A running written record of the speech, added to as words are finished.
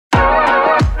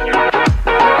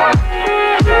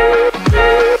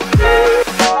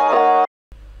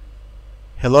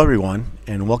Hello everyone,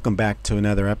 and welcome back to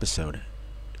another episode.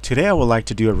 Today I would like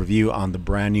to do a review on the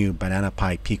brand new Banana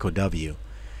Pi Pico W,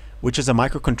 which is a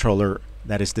microcontroller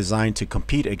that is designed to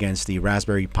compete against the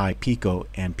Raspberry Pi Pico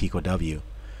and Pico W.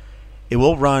 It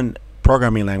will run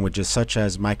programming languages such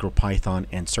as MicroPython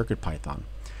and CircuitPython.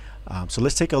 So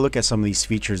let's take a look at some of these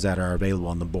features that are available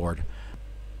on the board.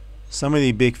 Some of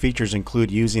the big features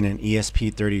include using an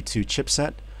ESP32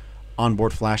 chipset,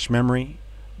 onboard flash memory,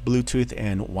 Bluetooth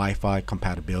and Wi-Fi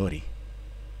compatibility.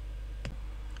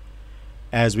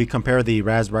 As we compare the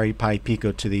Raspberry Pi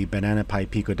Pico to the Banana Pi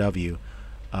Pico W,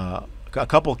 a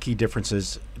couple key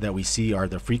differences that we see are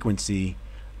the frequency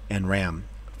and RAM.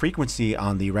 Frequency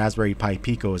on the Raspberry Pi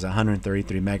Pico is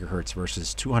 133 megahertz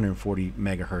versus 240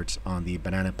 megahertz on the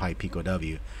Banana Pi Pico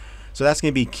W. So that's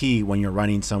going to be key when you're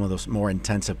running some of those more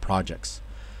intensive projects.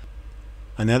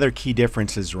 Another key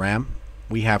difference is RAM.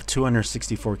 We have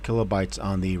 264 kilobytes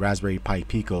on the Raspberry Pi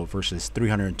Pico versus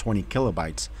 320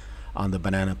 kilobytes on the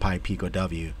Banana Pi Pico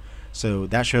W. So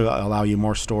that should allow you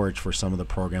more storage for some of the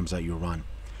programs that you run.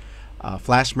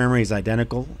 Flash memory is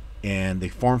identical and the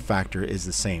form factor is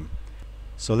the same.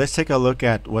 So let's take a look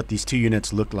at what these two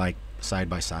units look like side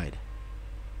by side.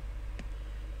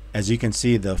 As you can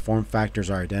see, the form factors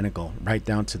are identical right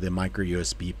down to the micro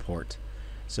USB port.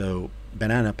 So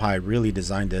Banana Pi really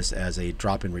designed this as a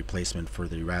drop-in replacement for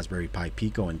the Raspberry Pi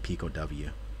Pico and Pico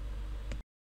W.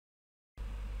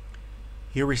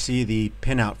 Here we see the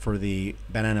pinout for the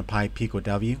Banana Pi Pico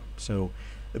W. So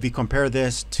if you compare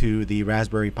this to the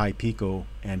Raspberry Pi Pico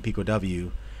and Pico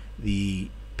W, the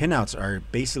pinouts are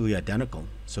basically identical.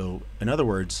 So in other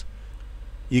words,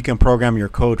 you can program your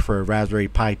code for a Raspberry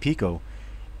Pi Pico,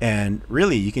 and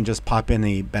really you can just pop in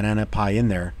a Banana Pi in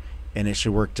there and it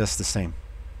should work just the same.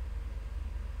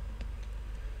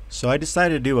 So I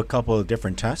decided to do a couple of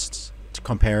different tests to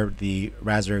compare the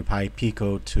Raspberry Pi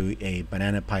Pico to a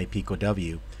Banana Pi Pico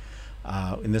W.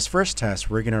 In this first test,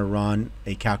 we're going to run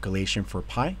a calculation for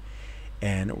pi,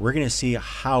 and we're going to see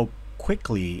how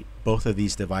quickly both of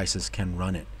these devices can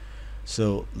run it.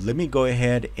 So let me go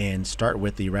ahead and start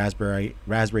with the Raspberry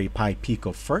Pi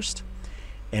Pico first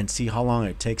and see how long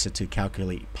it takes it to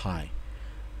calculate pi.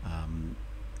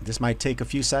 This might take a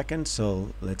few seconds,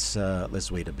 so let's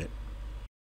wait a bit.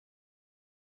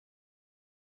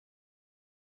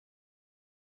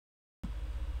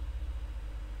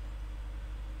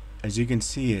 As you can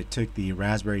see, it took the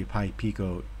Raspberry Pi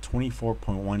Pico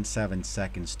 24.17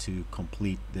 seconds to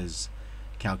complete this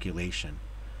calculation.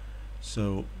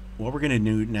 So what we're going to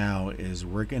do now is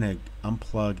we're going to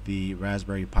unplug the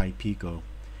Raspberry Pi Pico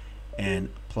and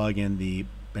plug in the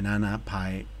Banana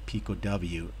Pi Pico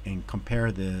W and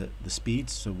compare the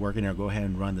speeds. So we're going to go ahead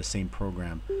and run the same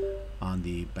program on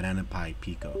the Banana Pi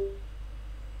Pico.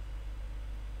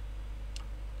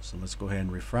 So let's go ahead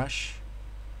and refresh.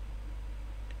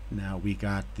 Now we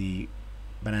got the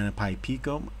Banana Pi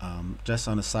Pico. Just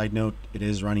on a side note, it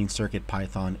is running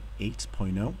CircuitPython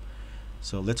 8.0.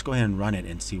 So let's go ahead and run it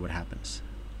and see what happens.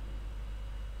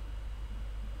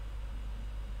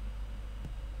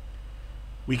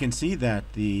 We can see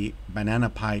that the Banana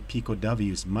Pi Pico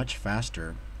W is much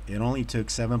faster. It only took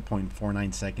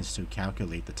 7.49 seconds to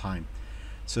calculate the time.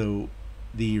 So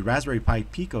the Raspberry Pi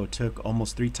Pico took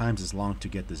almost 3 times as long to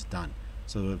get this done.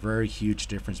 So a very huge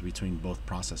difference between both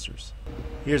processors.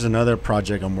 Here's another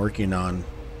project I'm working on.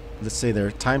 Let's say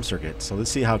they're time circuit. So let's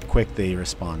see how quick they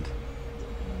respond.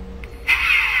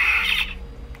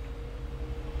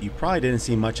 You probably didn't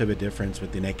see much of a difference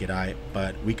with the naked eye,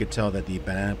 but we could tell that the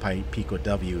Banana Pi Pico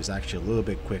W is actually a little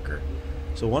bit quicker.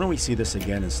 So why don't we see this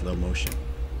again in slow motion.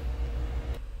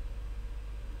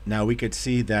 Now we could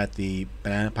see that the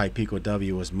Banana Pi Pico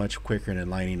W was much quicker in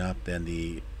lining up than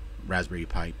the Raspberry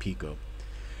Pi Pico.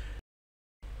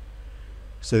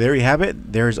 So there you have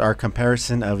it. There's our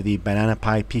comparison of the Banana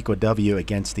Pi Pico W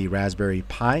against the Raspberry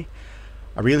Pi.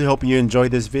 I really hope you enjoyed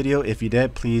this video. If you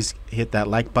did, please hit that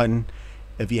like button.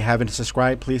 If you haven't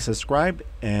subscribed, please subscribe,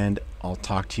 and I'll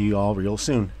talk to you all real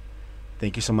soon.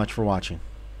 Thank you so much for watching.